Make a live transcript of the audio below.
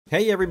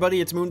Hey everybody,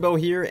 it's Moonbo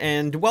here,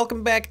 and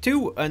welcome back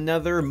to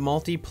another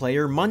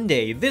Multiplayer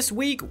Monday. This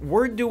week,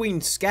 we're doing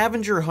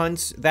scavenger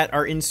hunts that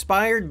are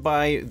inspired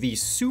by the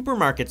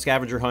supermarket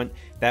scavenger hunt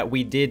that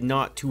we did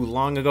not too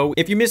long ago.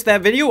 If you missed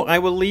that video, I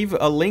will leave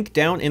a link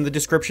down in the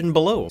description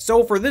below.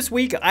 So for this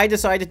week, I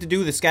decided to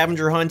do the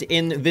scavenger hunt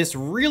in this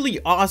really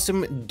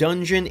awesome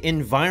dungeon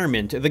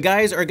environment. The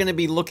guys are going to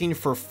be looking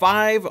for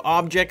 5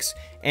 objects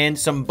and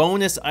some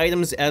bonus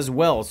items as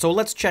well. So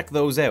let's check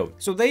those out.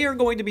 So they are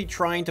going to be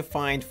trying to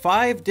find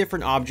 5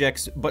 different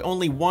objects, but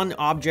only one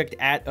object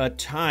at a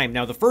time.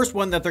 Now, the first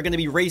one that they're going to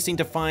be racing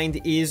to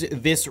find is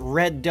this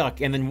red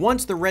duck. And then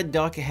once the red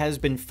duck has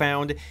been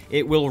found,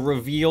 it will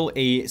reveal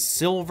a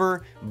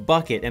silver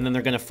bucket. And then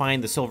they're going to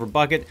find the silver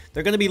bucket.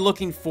 They're going to be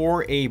looking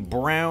for a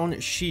brown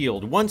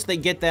shield. Once they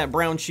get that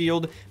brown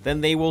shield,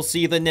 then they will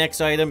see the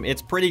next item.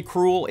 It's pretty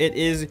cruel. It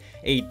is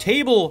a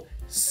table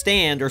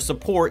stand or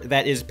support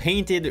that is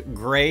painted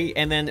gray,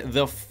 and then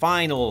the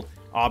final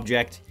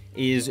object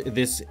is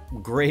this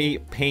gray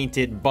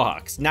painted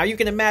box. Now you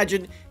can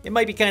imagine it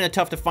might be kind of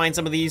tough to find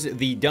some of these.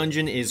 The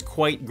dungeon is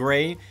quite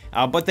gray,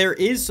 but there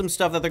is some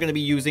stuff that they're going to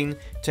be using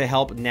to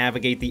help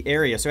navigate the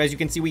area. So as you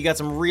can see, we got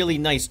some really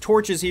nice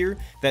torches here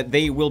that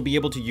they will be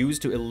able to use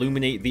to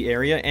illuminate the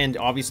area, and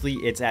obviously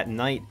it's at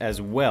night as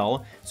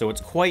well, so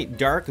it's quite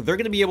dark. They're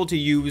going to be able to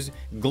use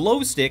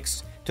glow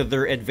sticks to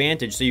their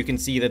advantage, so you can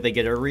see that they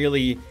get a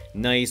really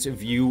nice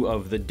view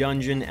of the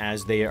dungeon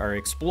as they are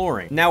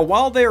exploring. Now,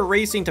 while they're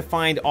racing to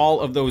find all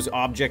of those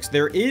objects,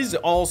 there is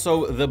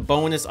also the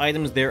bonus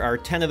items. There are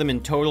 10 of them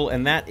in total,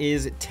 and that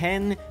is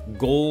 10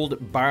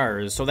 gold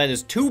bars. So that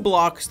is 2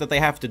 blocks that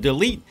they have to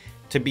delete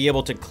to be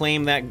able to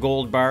claim that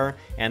gold bar,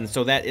 and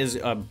so that is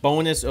a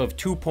bonus of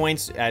 2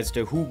 points as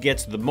to who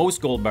gets the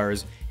most gold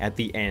bars at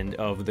the end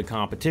of the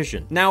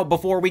competition. Now,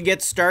 before we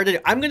get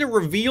started, I'm going to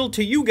reveal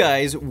to you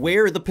guys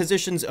where the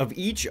positions of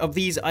each of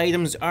these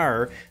items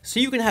are, so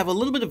you can have a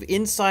little bit of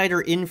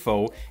insider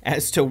info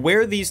as to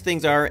where these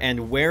things are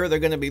and where they're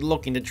going to be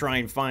looking to try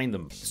and find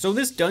them. So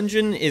this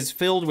dungeon is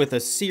filled with a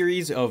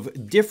series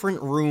of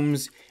different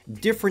rooms,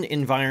 different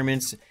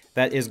environments,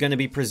 that is going to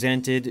be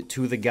presented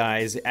to the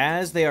guys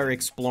as they are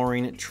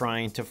exploring,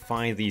 trying to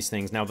find these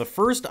things. Now, the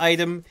first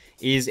item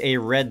is a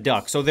red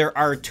duck. So there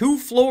are 2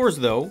 floors,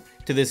 though,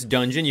 to this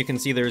dungeon. You can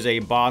see there's a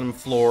bottom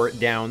floor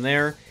down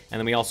there,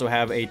 and then we also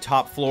have a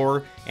top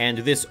floor. And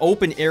this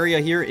open area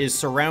here is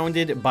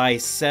surrounded by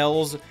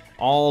cells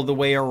all the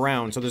way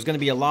around. So there's going to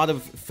be a lot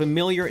of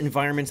familiar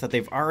environments that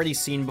they've already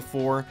seen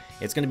before.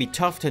 It's going to be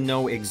tough to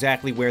know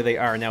exactly where they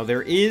are. Now,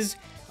 there is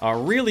a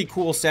really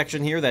cool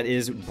section here that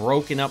is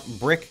broken up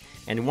brick,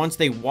 and once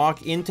they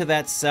walk into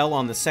that cell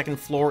on the 2nd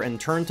floor and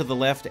turn to the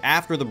left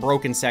after the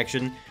broken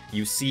section,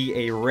 you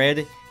see a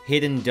red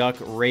hidden duck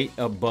right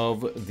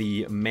above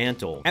the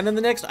mantle. And then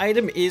the next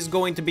item is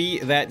going to be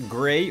that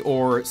gray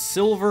or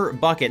silver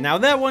bucket. Now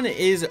that one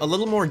is a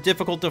little more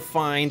difficult to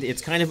find.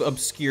 It's kind of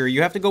obscure.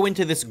 You have to go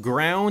into this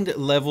ground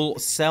level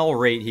cell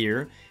right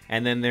here,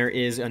 and then there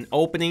is an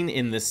opening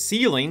in the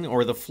ceiling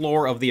or the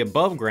floor of the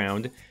above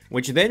ground,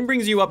 which then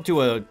brings you up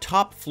to a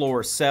top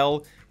floor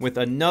cell with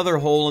another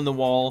hole in the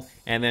wall,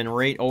 and then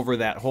right over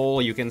that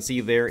hole you can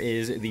see there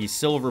is the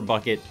silver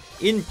bucket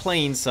in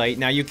plain sight.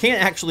 Now you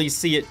can't actually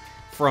see it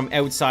from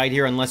outside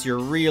here unless you're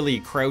really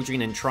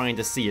crouching and trying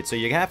to see it, so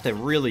you have to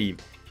really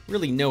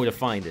know to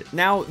find it.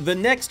 Now, the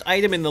next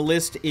item in the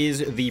list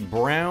is the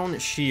brown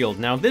shield.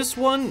 Now this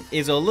one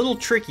is a little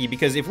tricky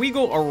because if we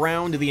go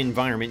around the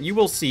environment, you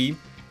will see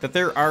that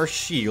there are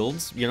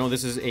shields. You know,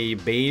 this is a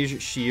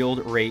beige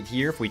shield right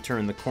here. If we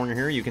turn the corner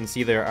here, you can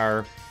see there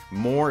are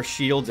more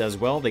shields as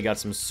well. They got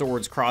some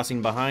swords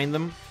crossing behind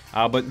them.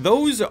 But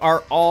those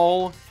are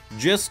all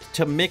just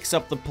to mix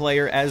up the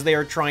player as they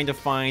are trying to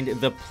find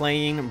the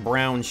plain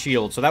brown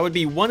shield. So that would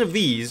be one of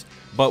these,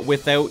 but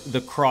without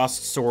the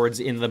crossed swords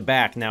in the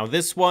back. Now,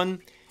 this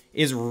one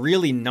is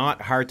really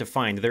not hard to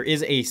find. There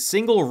is a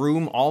single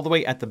room all the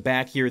way at the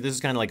back here. This is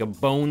kind of like a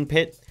bone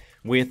pit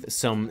with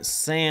some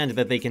sand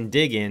that they can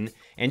dig in,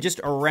 and just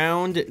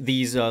around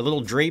these little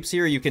drapes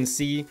here you can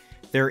see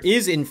there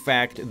is in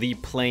fact the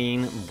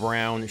plain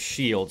brown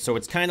shield. So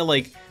it's kind of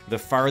like the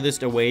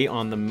farthest away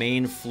on the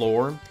main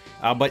floor,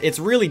 but it's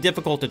really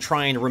difficult to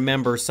try and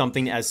remember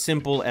something as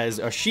simple as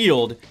a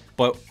shield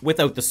but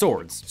without the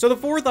swords. So the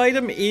 4th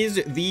item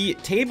is the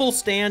table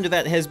stand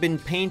that has been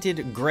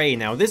painted gray.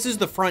 Now this is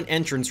the front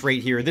entrance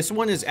right here. This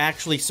one is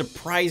actually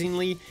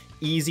surprisingly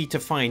easy to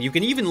find. You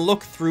can even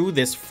look through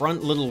this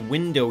front little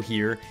window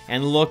here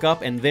and look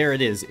up, and there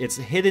it is. It's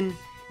hidden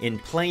in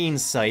plain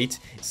sight,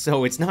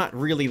 so it's not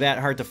really that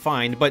hard to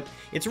find, but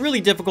it's really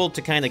difficult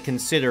to kind of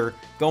consider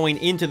going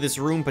into this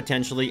room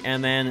potentially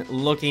and then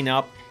looking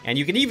up, and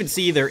you can even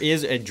see there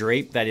is a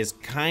drape that is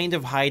kind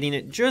of hiding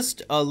it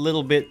just a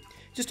little bit,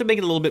 just to make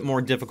it a little bit more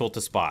difficult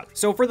to spot.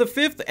 So for the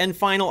 5th and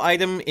final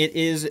item, it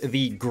is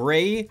the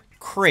gray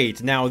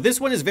crate. Now, this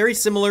one is very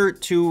similar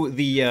to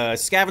the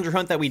scavenger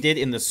hunt that we did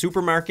in the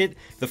supermarket.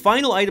 The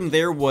final item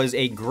there was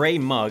a gray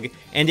mug,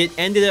 and it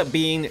ended up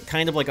being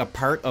kind of like a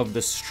part of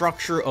the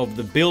structure of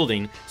the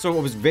building, so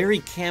it was very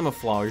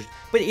camouflaged,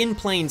 but in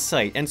plain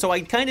sight. And so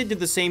I kind of did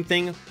the same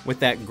thing with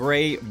that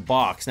gray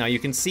box. Now, you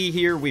can see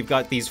here we've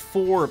got these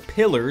 4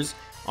 pillars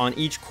on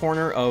each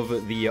corner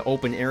of the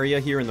open area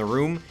here in the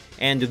room,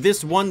 and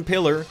this one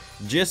pillar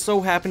just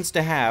so happens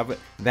to have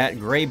that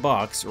gray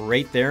box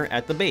right there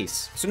at the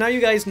base. So now you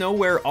guys know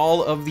where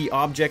all of the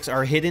objects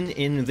are hidden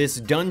in this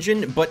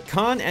dungeon, but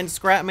Con and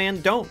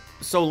ScrapMan don't.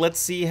 So let's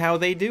see how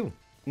they do.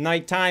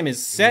 Nighttime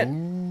is set.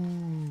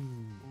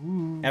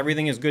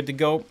 Everything is good to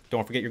go.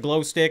 Don't forget your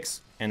glow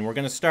sticks, and we're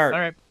gonna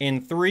start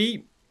in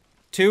 3,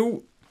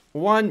 2,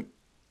 1.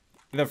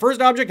 The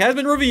first object has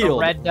been revealed.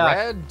 A red duck.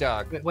 Red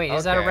duck. Wait,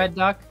 is that a red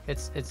duck?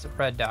 It's a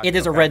red duck. It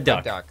is a red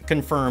duck.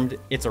 Confirmed,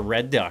 it's a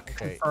red duck.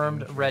 Okay.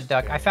 Confirmed red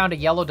duck. I found a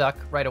yellow duck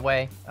right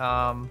away.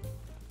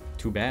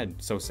 Too bad.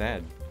 So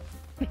sad.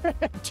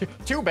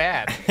 Too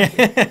bad.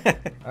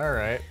 All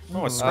right.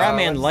 Oh, a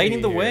ScrapMan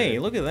lighting the here. way.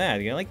 Look at that.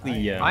 I like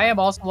the... I am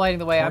also lighting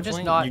the way. I'm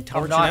just not,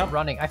 torching I'm not up?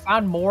 running. I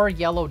found more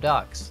yellow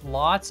ducks.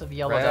 Lots of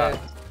yellow Red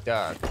ducks.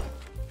 duck.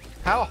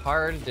 How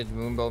hard did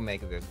Moonbo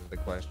make this is the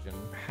question.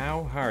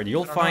 How hard?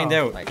 You'll don't find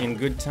know. out in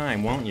good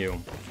time, won't you?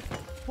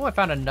 Oh, I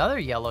found another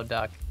yellow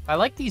duck. I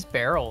like these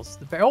barrels.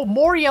 Oh,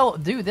 more yellow.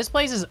 Dude, this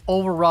place is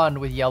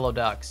overrun with yellow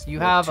ducks. You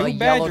have a Too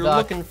bad yellow you're duck.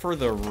 looking for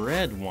the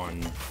red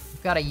one.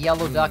 You've got a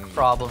yellow duck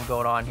problem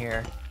going on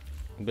here.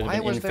 A bit Why of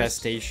an was there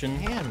infestation.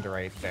 Hand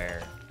right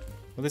there.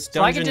 Well, this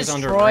So I can dungeon is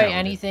destroy underground.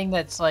 anything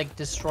that's like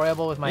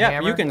destroyable with my Yeah,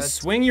 hammer. you can That's-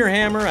 swing your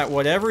hammer at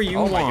whatever you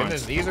Oh want. my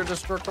goodness, these are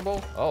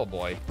destructible? Oh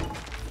boy.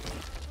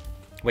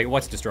 Wait,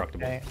 what's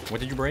destructible? Okay. What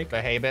did you break? The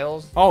hay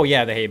bales? Oh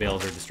yeah, the hay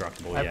bales are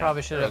destructible. I Yeah.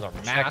 probably should have Those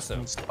are checked some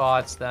massive.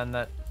 spots then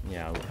that.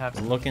 Yeah, have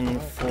some- looking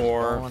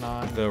for going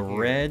on the here?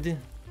 red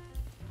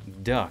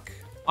duck.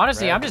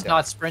 Honestly, Red I'm just duck.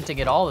 not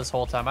sprinting at all this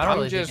whole time. I don't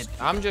really think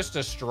I'm just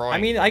destroying. I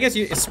mean, I guess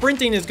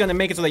sprinting is going to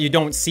make it so that you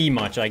don't see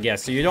much, I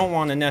guess. So you don't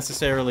want to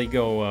necessarily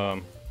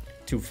go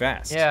too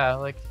fast. Yeah,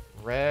 like,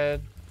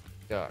 red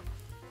duck.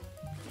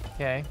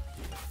 okay.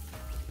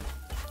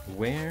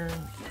 Where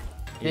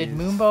Did is...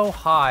 Moonbo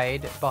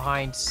hide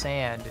behind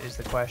sand is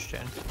the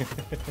question.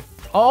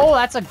 Oh,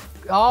 that's a Did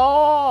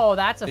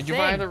thing. you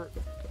find a...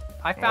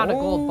 I found a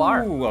gold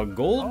bar. Ooh, a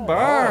gold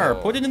bar.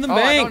 Put it in the I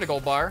bank. found a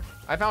gold bar.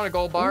 I found a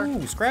gold bar. Ooh,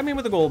 ScrapMan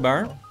with a gold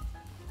bar.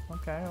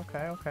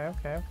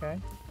 Okay.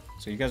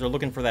 So you guys are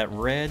looking for that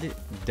red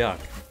duck.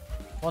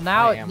 Well,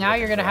 I am now looking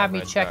you're gonna for have that me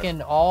red check duck.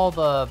 in all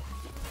the.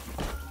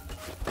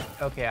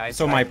 Okay,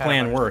 So I my kind of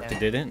plan worked,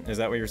 understand. did it? Is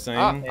that what you're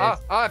saying?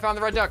 I found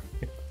the red duck.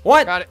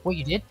 What? Got it. What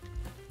you did?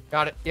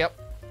 Got it. Yep.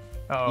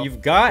 Oh.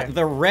 You've got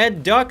the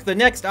red duck. The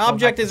next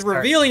object back to is start.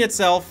 revealing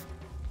itself.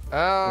 Go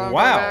Wow.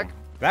 back.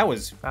 That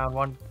was... Found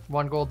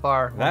one gold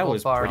bar. One That gold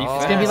was bar. pretty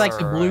It's gonna be like the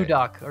fast. blue Alright.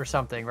 duck or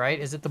something, right?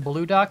 Is it the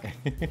blue duck?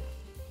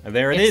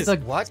 There it It's is. the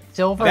What?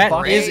 silver That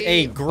bucket. is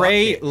a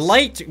gray, bucket.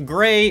 light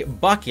gray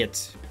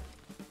bucket.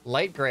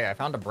 Light gray. I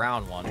found a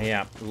brown one.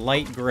 Yeah,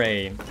 light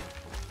gray.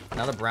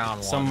 Another brown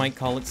one. Some might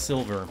call it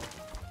silver.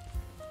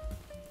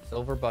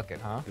 Silver bucket,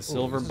 huh? The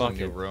silver this is a new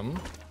bucket. room.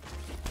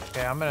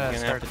 Okay, I'm gonna You're gonna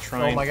start. have to try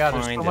Oh my and god,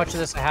 there's find so much it. of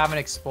this I haven't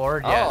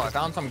explored Oh, yet. I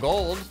found some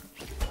gold.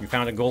 You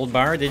found a gold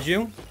bar, did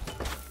you?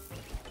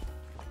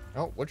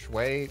 Oh, which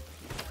way?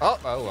 Oh,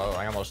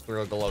 I almost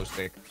threw a glow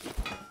stick.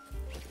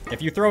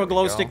 If you throw a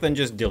glow go. stick, then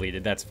just delete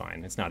it. That's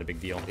fine. It's not a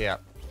big deal. Yeah.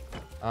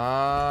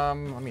 Let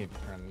me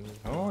turn these.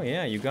 Oh,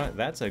 yeah, you got...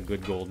 That's a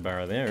good gold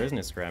bar there, isn't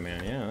it,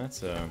 ScrapMan? Yeah,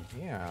 that's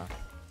Yeah.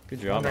 good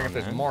I'm job wondering on if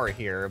there's that. more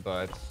here,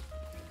 but...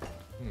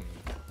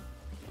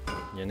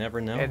 You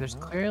never know. Okay, there's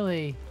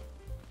clearly.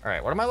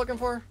 Alright, what am I looking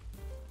for?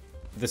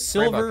 The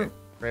silver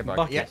Gray bucket.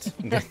 bucket.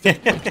 Yes.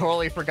 I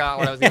totally forgot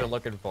what I was even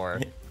looking for.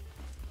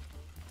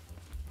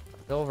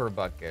 Silver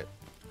bucket.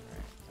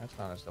 Alright, that's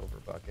not a silver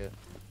bucket.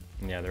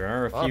 Yeah, there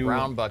are A lot a of few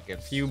brown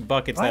buckets.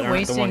 buckets that I'm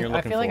aren't the one you're wasting. I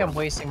looking feel like for. I'm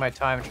wasting my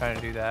time trying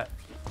to do that.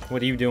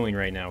 What are you doing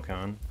right now,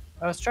 Con?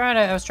 I was trying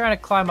to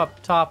climb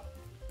up top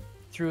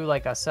through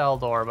like a cell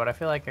door, but I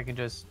feel like I can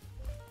just.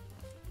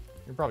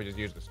 You can probably just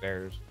use the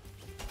stairs.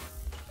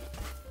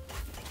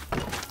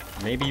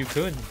 Maybe you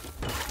could.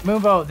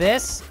 Moonbo,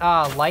 this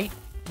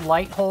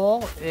light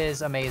hole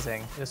is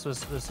amazing. This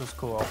was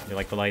cool. You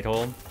like the light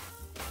hole?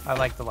 I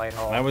like the light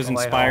hole. I was The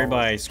light inspired hole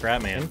by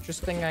ScrapMan.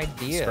 Interesting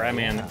idea.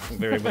 ScrapMan, yeah.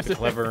 very with the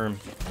clever,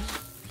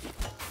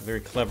 very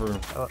clever.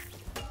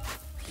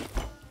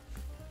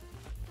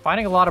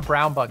 Finding a lot of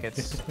brown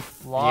buckets.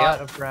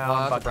 Yep, of brown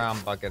lots buckets. of brown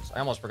buckets. I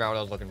almost forgot what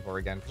I was looking for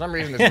again. For some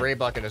reason, this gray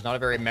bucket is not a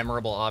very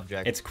memorable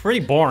object. It's pretty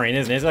boring,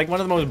 isn't it? It's like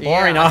one of the most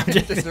boring Yeah.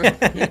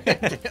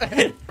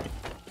 objects.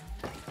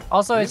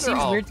 Also, it These are seems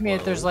all weird to me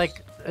that there's closed.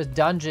 like a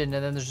dungeon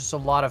and then there's just a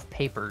lot of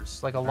papers,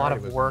 like a lot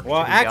of work.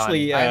 Well, to be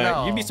actually, done. I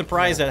know, you'd be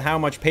surprised yeah. at how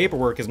much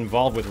paperwork is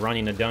involved with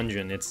running a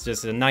dungeon. It's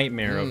just a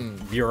nightmare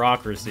of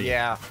bureaucracy.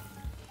 Yeah.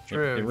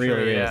 True. It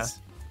really true, is.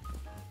 Yeah.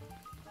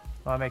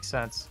 Well, that makes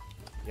sense.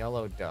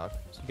 Yellow duck.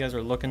 So you guys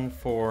are looking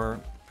for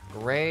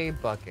Gray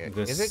bucket.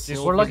 Is it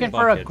just... We're looking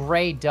for a bucket.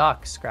 gray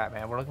duck,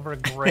 Scrapman. We're looking for a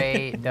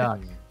gray duck.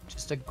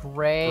 Just a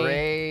gray...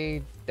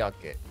 Gray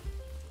ducket.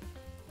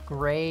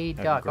 Gray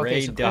duck. gray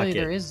Okay, so clearly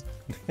ducket.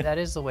 that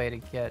is the way to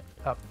get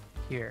up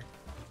here.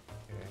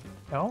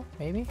 No,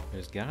 maybe?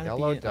 There's gotta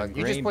Yellow be a duck.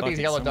 You gray just put these bucket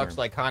yellow somewhere. ducks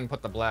like Han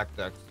put the black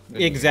ducks.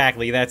 didn't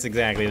Exactly, that's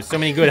exactly. There's so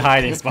many good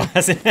hiding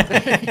spots.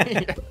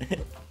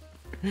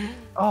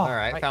 Oh,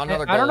 Alright, found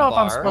another I don't know gold if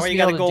I'm bar. supposed Oh, to you be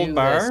got able a to gold do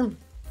bar? this.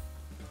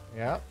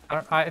 Yeah.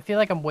 I feel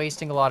like I'm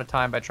wasting a lot of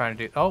time by trying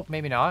to do... Oh,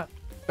 maybe not.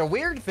 The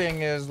weird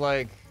thing is,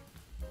 like...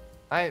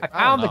 I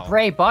found the don't know.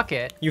 gray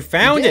bucket. You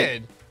found You it!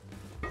 did?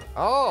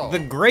 Oh. The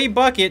gray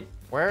bucket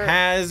Where?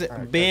 has Alright,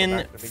 go been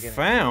back to the beginning.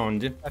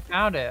 found. I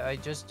found it. I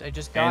just got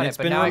And it, it's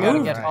but been now I gotta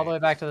removed. get all the way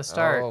back to the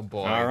start. Oh,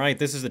 boy. Alright,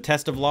 this is a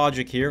test of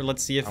logic here.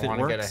 Let's see if I it want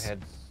to works. get a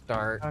head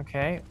start.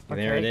 Okay.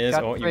 There okay, it is.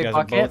 got Oh, the you gray guys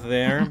bucket. are both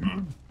there.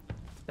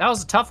 That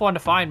was a tough one to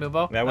find,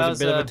 Moonbo. That was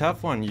a bit of a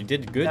tough one. You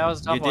did good. That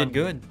was a tough you one. did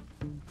good.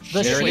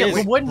 The There it shield, is.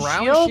 the wooden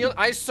brown shield?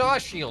 I saw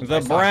shields. The I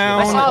saw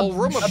brown shields. I saw a whole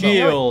room of them.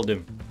 shield.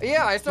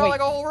 Yeah, I saw Wait.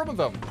 like a whole room of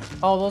them.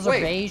 Oh, those are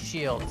Wait. beige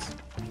shields.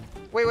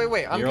 Wait. I'm You're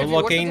confused. What's the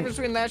looking- difference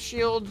between that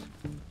shield?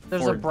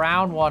 There's For a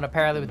brown one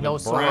apparently with no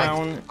sword.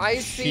 brown I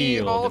see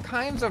shield. all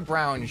kinds of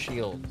brown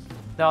shields.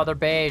 No, they're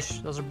beige.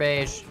 Those are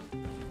beige.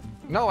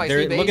 No, I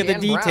There- see beige look at the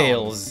and brown.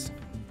 details.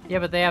 Yeah,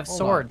 but they have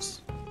Hold on.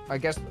 swords. I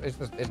guess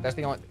that's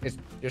the only. It's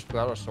just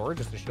without a sword,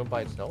 just a shield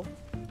by itself.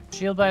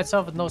 Shield by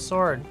itself with no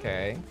sword.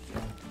 Okay.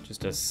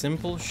 Just a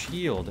simple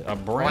shield. A Well,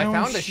 brown I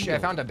found shield. I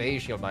found a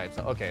beige shield by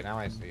itself. Okay, now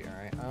I see.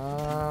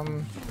 All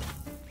right.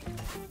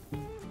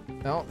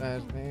 No,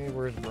 that's me.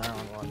 Where's brown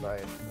one by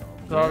itself?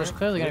 So there's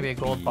clearly gonna be a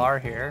gold bar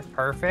here.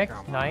 Perfect.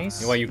 Come on.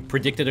 Nice. Well, you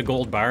predicted a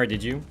gold bar,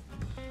 did you?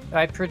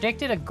 I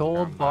predicted a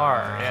gold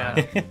bar.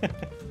 Yeah.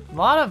 A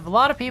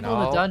lot of people in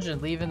the No.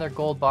 dungeon leaving their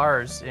gold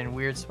bars in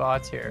weird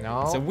spots here.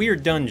 No. It's a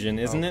weird dungeon,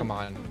 isn't Oh, it? Come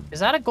on. Is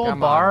that a gold Come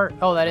bar? on.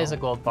 Oh, that is a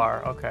gold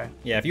bar. Okay.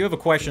 Yeah, if you have a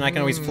question, I can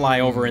always fly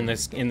over in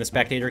this in the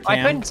spectator I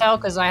cam. couldn't tell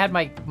because I had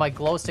my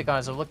glow stick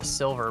on, so it looked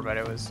silver, but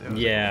it was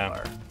Yeah. a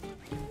gold bar.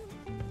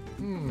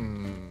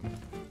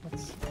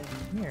 What's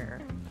here?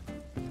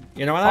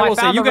 You know what? Oh, I I will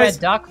say, found you the guys.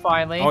 red duck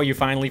finally. Oh, you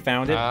finally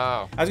found it.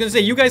 Oh. I was gonna say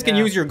you guys can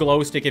Yeah. use your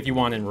glow stick if you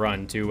want and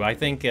run too. I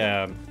think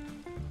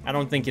I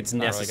don't think it's Not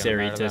really gonna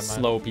necessary matter to that much.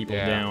 slow people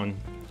Yeah. down.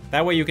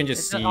 That way you can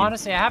just see.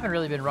 Honestly, I haven't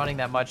really been running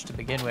that much to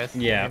begin with.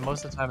 Yeah. I mean,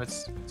 most of the time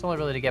it's only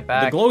really to get The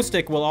back. glow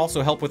stick will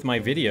also help with my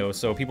video,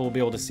 so people will be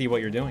able to see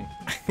what you're doing.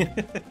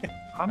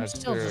 I'm That's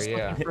still true, just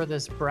yeah. looking for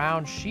this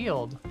brown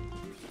shield.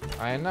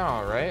 I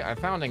know, right?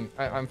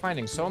 I'm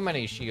finding so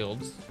many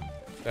shields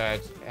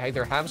that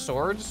either have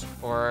swords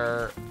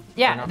or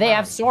Yeah, they're not they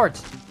have brown.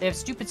 swords. They have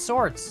stupid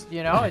swords.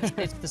 You know, it's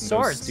the Those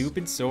swords.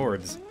 stupid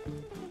swords.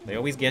 They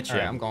always get you.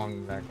 Alright, I'm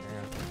going back there.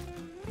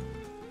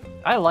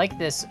 I like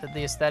the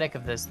aesthetic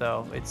of this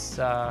though. It's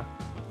Yeah,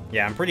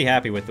 I'm pretty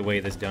happy with the way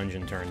this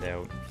dungeon turned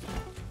out.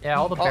 yeah,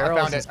 all the Oh, barrels.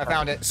 I found and it. I stuff.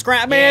 found it.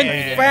 Scrapman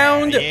Yeah,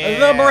 found yeah,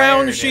 the brown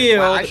there it is. shield.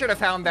 Wow, I should have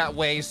found that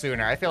way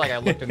sooner. I feel like I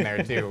looked in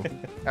there too.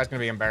 That's gonna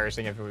be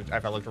embarrassing if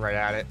I looked right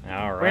at it.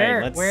 All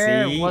right, let's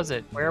where see. was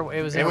it? Where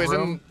it was in It a was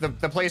room? in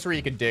the place where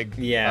you could dig.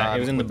 Yeah, it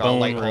was in the with bone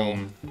light hole.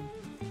 room.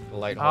 The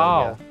light Oh.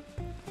 hole. Yeah.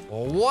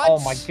 What? Oh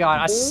my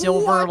god, a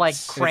silver What? like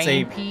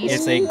crane piece.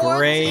 It's a What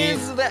gray.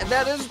 is that?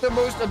 That is the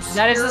most obscure.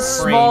 That is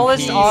the Crane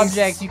smallest piece.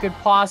 object you could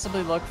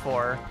possibly look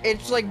for.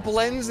 It's like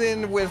blends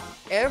in with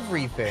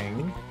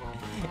everything.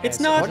 It's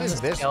so not. What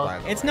is this? By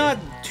the It's way? not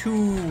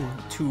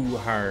too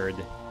hard.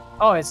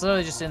 Oh, it's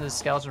literally just in the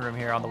skeleton room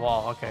here on the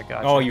wall. Okay,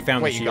 gotcha. Oh, you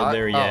found Wait, the you shield got-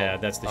 there. oh. Yeah,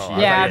 that's the Oh,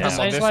 shield. Yeah, I I thought you just,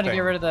 had I just this wanted to thing.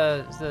 get rid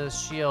of the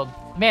shield.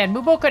 Man,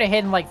 Moonbo could have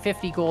hidden like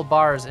 50 gold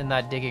bars in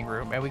that digging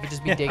room, and we could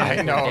just be digging. I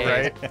for know,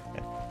 days. right?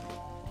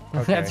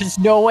 Okay. There's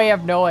no way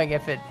of knowing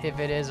if it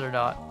is or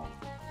not.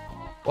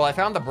 Well, I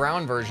found the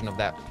brown version of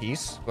that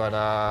piece, but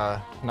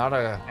not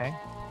a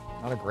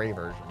Okay. gray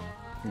version.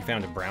 You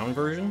found a brown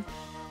version?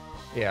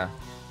 Yeah.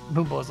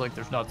 Moonbo's like,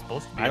 there's not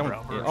supposed to be I a don't.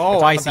 brown version. Oh,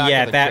 It's on I the see. back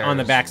Yeah, of the that on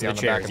the chairs. backs Yeah, of on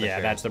the the back chairs. of the Yeah,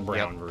 chairs. that's the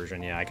brown Yep.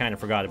 version. Yeah, I kind of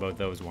forgot about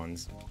those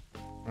ones.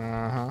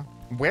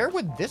 Where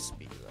would this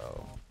be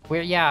though?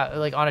 Where, yeah,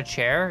 like on a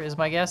chair is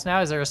my guess now.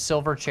 Is there a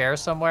silver chair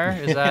somewhere?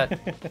 Is that?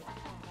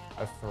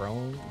 A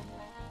throne?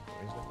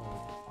 Is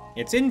it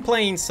It's in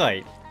plain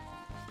sight.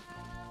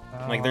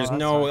 Like, there's Oh,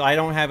 no. that's I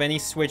don't have any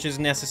switches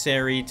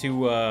necessary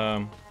to.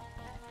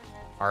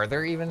 Are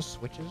there even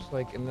switches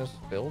like in this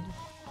build?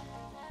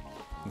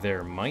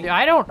 There might. Yeah,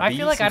 I don't. I be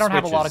feel like some I don't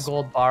have a lot of switches.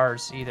 gold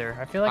bars either.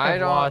 I feel like I I've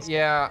don't. lost.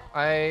 Yeah,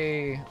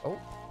 Oh,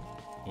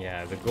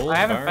 Yeah, the gold. I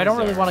haven't. I don't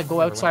really bars want to are-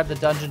 go outside the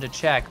dungeon to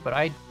check, but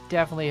I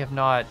definitely have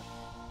not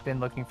been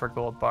looking for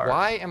gold bars.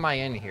 why am I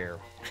in here?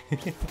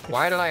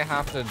 Why did I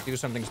have to do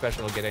something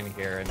special to get in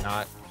here and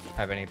not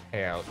have any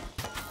payout?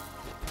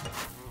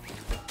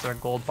 Is there a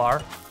gold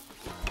bar?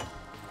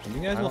 And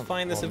you guys I will don't-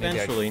 find this well, maybe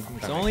eventually. I'm It's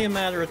trying to only a think.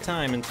 matter of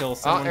time until Oh,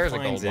 someone there's a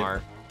finds gold it.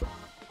 bar.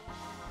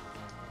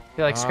 I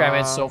feel like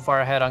Scrapman's so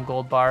far ahead on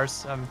gold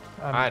bars.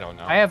 I don't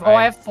know. I have. Oh,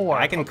 I have 4.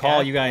 I can Okay, call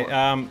have you guys.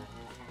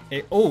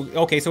 4. Oh,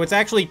 okay. So it's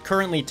actually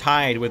currently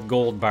tied with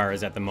gold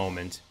bars at the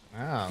moment.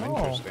 Oh,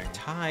 interesting.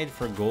 Tied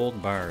for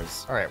gold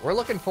bars. All right, we're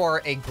looking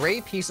for a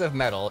gray piece of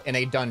metal in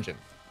a dungeon.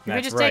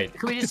 That's right.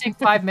 Can we just take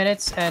 5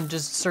 minutes and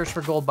just search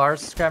for gold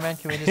bars, Scrapman?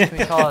 Can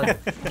we call it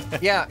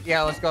Yeah,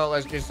 let's go.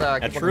 Let's just keep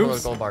looking for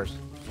those gold bars.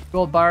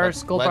 gold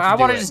bars? Let's I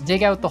want to do it. just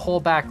dig out the whole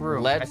back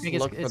room. I think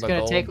it's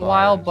gonna take a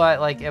while, but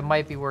like it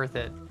might be worth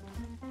it.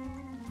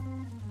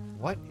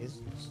 What is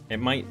this? It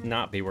might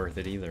not be worth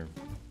it either.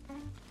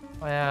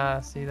 Yeah,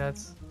 see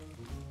that's.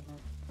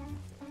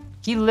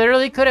 He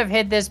literally could have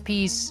hit this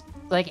piece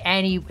like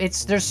any.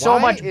 There's so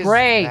much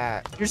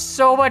gray. There's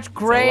so much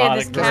gray in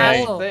this The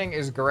castle. whole thing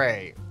is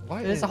gray.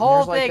 What This is,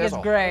 whole there's thing like, is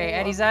gray,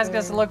 and he's asking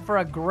us to look for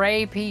a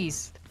gray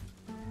piece.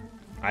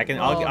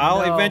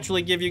 I'll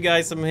eventually give you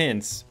guys some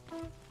hints.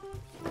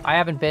 I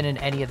haven't been in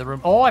any of the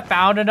rooms. Oh, I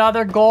found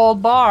another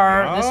gold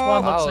bar. This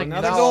one looks like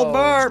another gold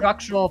bar.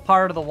 Structural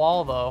part of the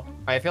wall, though.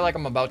 I feel like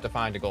I'm about to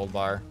find a gold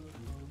bar.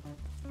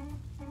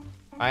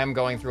 I am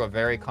going through a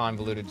very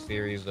convoluted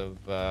series of.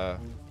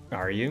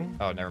 Are you?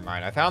 Oh, never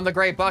mind. I found the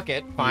gray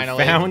bucket.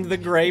 Finally. You found the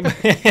gray.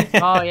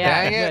 Oh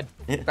yeah, Dang good.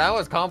 it. That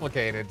was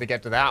complicated to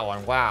get to that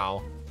one.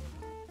 Wow.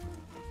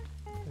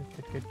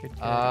 Good.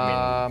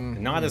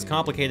 Not as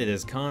complicated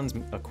as Khan's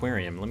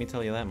aquarium. Let me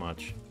tell you that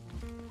much.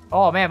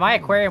 Oh man, my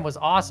aquarium was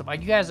awesome. I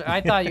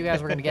thought you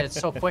guys were gonna get it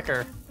so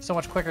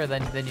much quicker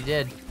than you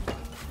did.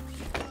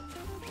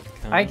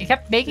 I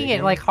kept making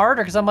it like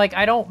harder because I'm like,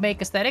 I don't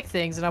make aesthetic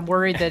things, and I'm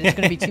worried that it's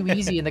gonna be too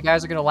easy and the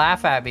guys are gonna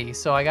laugh at me.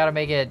 So I gotta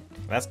make it.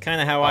 That's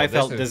kind of how I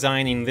felt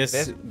designing these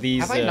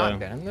Have I not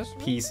been in this?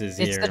 pieces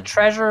It's here. the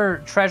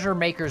treasure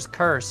maker's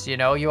curse, you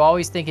know. You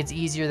always think it's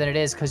easier than it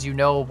is because you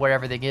know where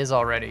everything is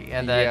already,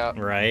 and then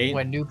right.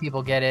 when new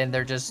people get in,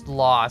 they're just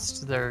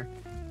lost.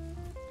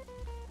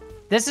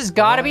 This has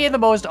got to be in the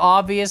most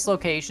obvious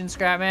location,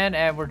 Scrapman,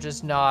 and we're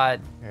just not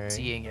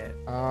seeing it.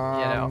 You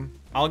know.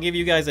 I'll give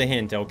you guys a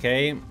hint,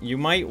 okay? You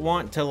might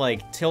want to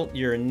like tilt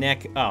your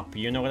neck up.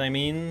 You know what I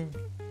mean?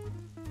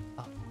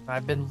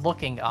 I've been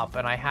looking up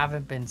and I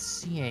haven't been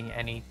seeing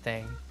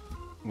anything.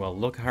 Well,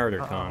 look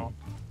harder, Khan.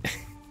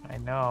 I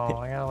know.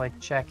 I gotta like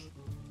check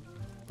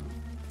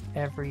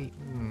every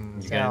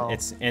cell.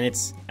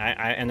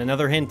 And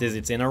another hint is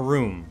it's in a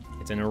room.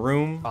 It's in a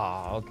room.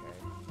 Oh, okay.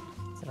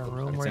 It's in a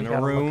room It's where in you a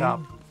gotta room. look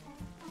up.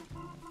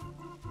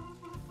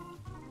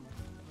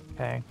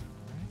 Okay.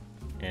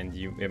 And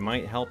it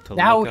might help to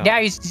Now look up.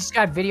 he's just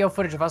got video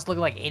footage of us looking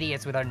like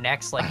idiots with our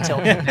necks like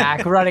tilted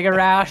back, running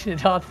around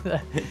and all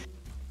the.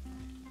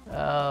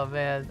 Oh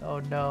man! Oh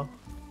no!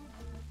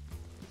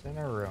 It's in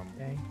a room.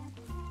 Okay.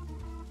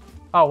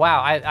 Oh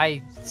wow!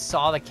 I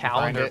saw the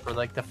calendar it? for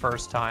like the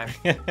first time.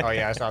 Oh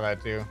yeah, I saw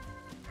that too.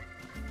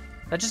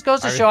 That just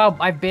goes to show how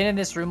I've been in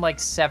this room like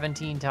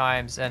 17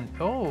 times, and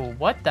oh,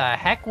 what the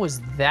heck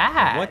was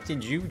that? What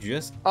did you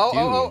just do?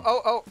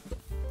 Oh!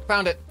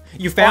 Found it.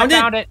 You found I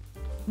it? found it.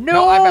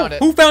 No, I found it.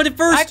 Who found it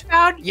first? I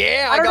found.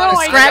 Yeah, I I don't got know,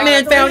 it.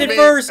 Scrapman found it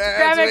first.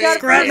 Scrapman got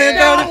it first. Scrapman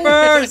found it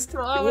first. Oh,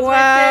 it was right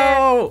there.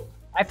 Wow.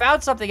 I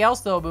found something else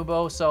though,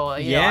 Moonbo. So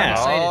you know, I'm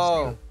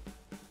excited.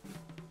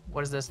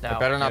 What is this now? It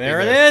better not There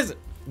be it this. is.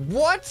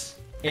 What?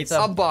 It's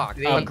a box.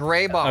 A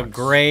gray box. A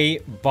gray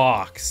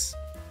box.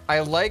 I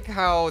like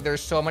how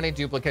there's so many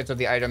duplicates of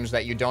the items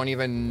that you don't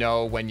even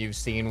know when you've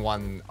seen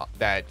one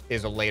that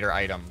is a later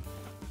item.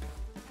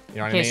 You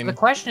know what I mean? Okay, so the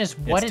question is,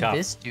 what did tough.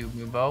 this do,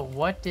 Moonbo?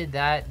 What did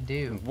that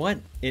do? What?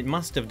 It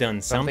must have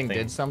done something. Something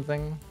did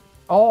something?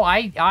 Oh,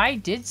 I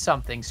did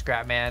something,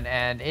 Scrapman,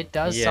 and it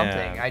does Yeah.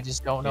 something. I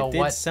just don't know It did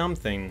what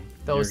something.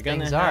 those You're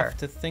gonna things have are.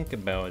 to think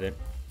about it.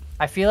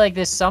 I feel like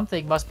this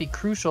something must be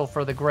crucial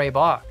for the gray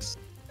box.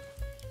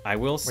 I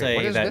will what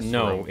say is that this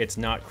no, room? it's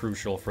not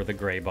crucial for the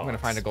gray box. I'm gonna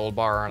find a gold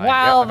bar. And Well,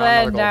 I found another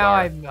then gold now bar.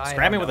 I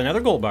Scrapman don't with know.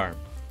 another gold bar.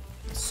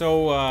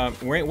 So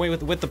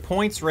with the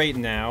points right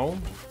now,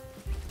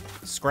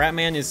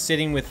 Scrapman is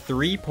sitting with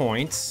 3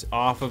 points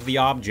off of the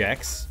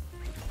objects,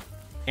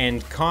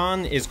 and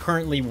Khan is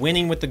currently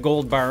winning with the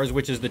gold bars,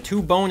 which is the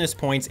 2 bonus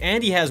points,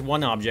 and he has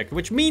 1 object,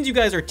 which means you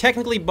guys are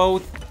technically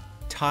both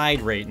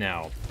tied right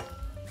now.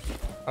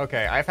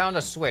 Okay, I found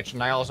a switch,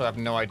 and I also have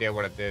no idea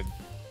what it did.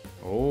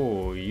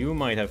 Oh, you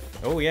might have.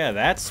 Oh yeah,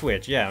 that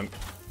switch. Yeah,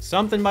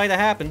 something might have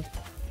happened.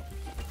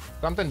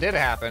 Something did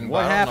happen.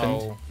 What but I don't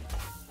happened? know.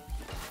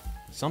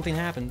 Something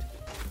happened.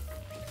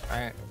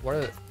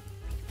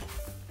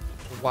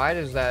 Why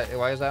is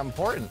that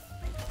important?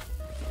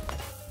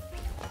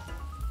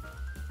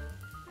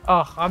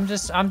 Oh, I'm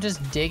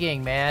just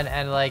digging, man,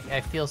 and like I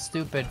feel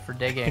stupid for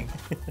digging.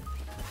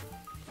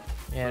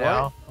 You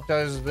know? What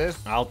does this?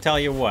 I'll tell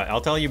you what.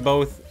 I'll tell you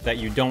both that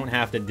you don't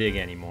have to dig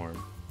anymore.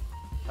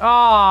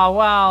 Oh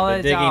well, The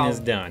it's digging is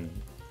done.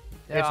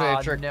 It's Oh,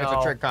 a trick. no. It's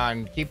a trick,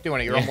 Con. Keep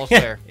doing it. You're almost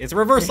there. It's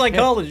reverse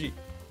psychology.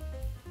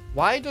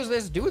 Why does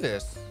this do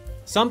this?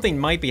 Something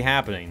might be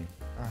happening.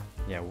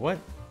 Yeah, what?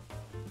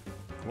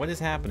 What is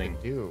happening?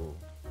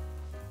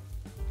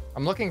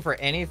 I'm looking for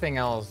anything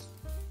else.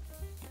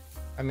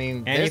 I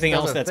mean, this Anything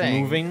does else a that's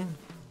thing. moving?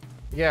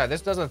 Yeah,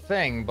 this does a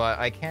thing, but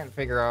I can't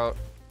figure out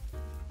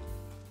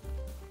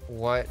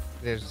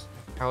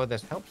how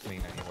this helps me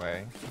in any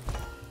way.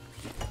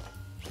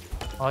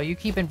 Well, you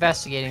keep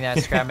investigating that,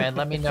 ScrapMan.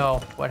 Let me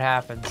know what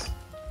happens.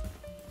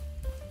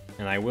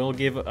 And I will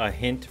give a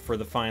hint for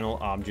the final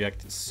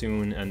object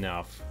soon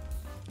enough.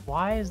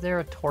 Why is there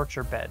a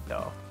torture bed,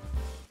 though?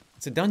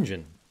 It's a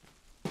dungeon.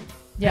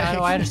 Yeah, I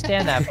know, I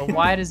understand that, but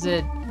why does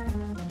it...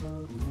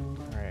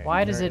 Right,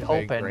 why does it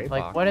open?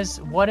 Like, what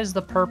is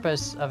the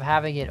purpose of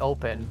having it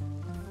open?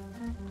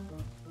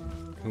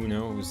 Who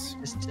knows?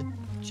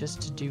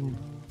 Just to do...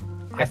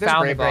 If I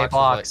found the gray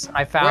box.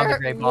 I found the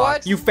gray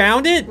box. You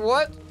found it?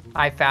 What?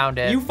 I found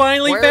it. You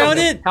finally found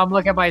it? Come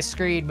look at my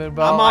screen, Moonbo.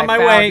 I'm on my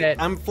way. It.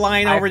 I'm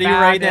flying over to you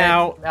right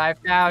now. I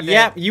found it.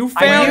 Yep, you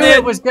found it. I knew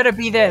it was gonna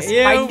be this.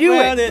 You I knew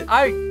found it.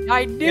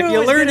 I knew. If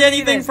you learned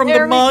anything from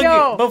the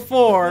mug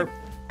before.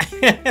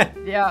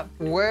 Yeah.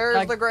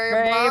 Where's the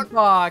gray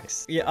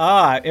box?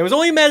 Yeah, it was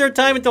only a matter of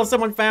time until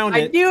someone found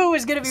it. I knew it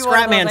was gonna be one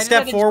of those. ScrapMan,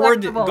 step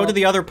forward. Go to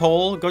the other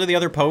pole. Go to the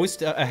other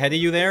post ahead of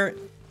you there.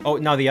 Oh,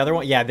 no, the other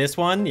one. Yeah, this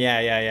one.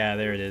 Yeah.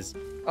 There it is.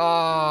 I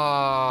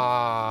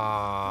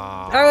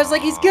was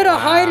like, he's gonna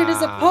hide it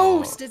as a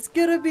post. It's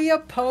gonna be a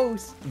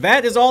post.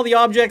 That is all the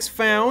objects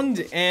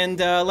found, and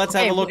let's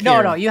have a look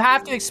here. No, you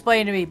have to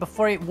explain to me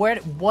before you,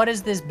 what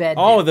is this bed?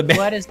 Oh, the bed.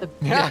 What is the...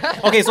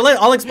 Okay, so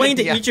I'll explain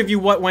to each of you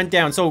what went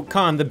down. So,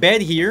 Con, the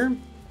bed here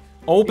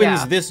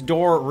opens this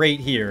door right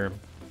here.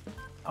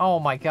 Oh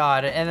my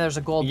god, and there's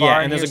a gold bar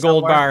Yeah, and there's a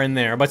gold bar in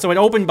there. But so it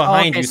opened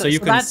behind you, so you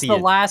couldn't see it. That's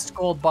the last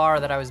gold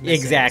bar that I was missing.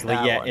 Exactly,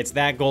 yeah, it's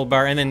that gold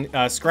bar. And then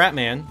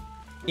ScrapMan,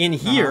 in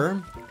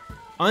here,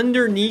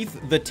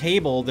 underneath the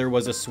table, there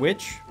was a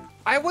switch.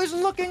 I was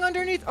looking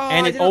underneath. Oh,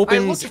 and it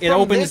opens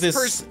this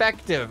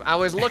perspective. I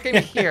was looking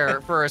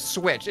here for a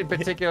switch, in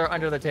particular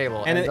under the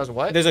table. And it does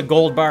what? There's a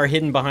gold bar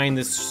hidden behind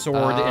this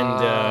sword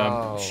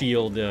and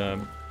shield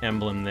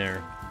emblem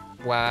there.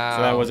 Wow.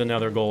 So that was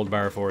another gold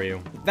bar for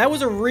you. That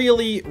was a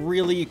really,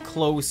 really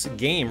close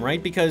game,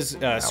 right? Because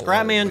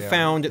ScrapMan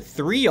found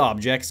 3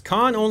 objects,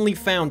 Con only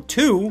found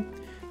 2,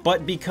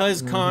 but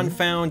because Con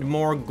found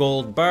more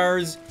gold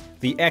bars,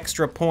 the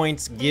extra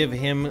points give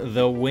him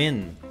the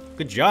win.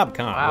 Good job,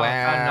 Con. Wow, I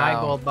found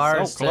 9 gold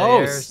bars. So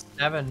close. There's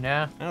 7,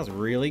 yeah. That was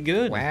really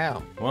good.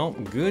 Wow. Well,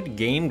 good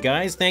game,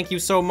 guys. Thank you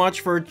so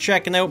much for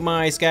checking out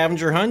my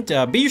scavenger hunt.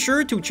 Be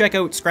sure to check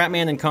out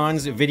ScrapMan and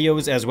Con's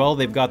videos as well.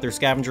 They've got their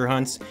scavenger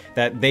hunts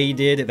that they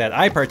did that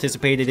I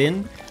participated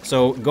in.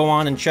 So go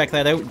on and check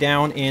that out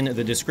down in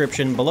the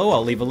description below.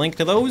 I'll leave a link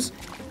to those.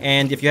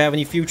 And if you have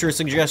any future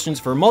suggestions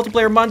for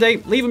Multiplayer Monday,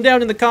 leave them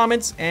down in the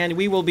comments, and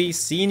we will be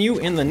seeing you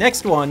in the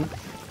next one.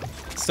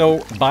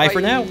 So, bye. For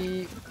now.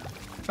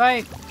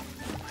 Bye.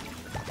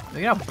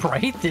 Look at how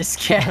bright this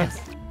gets.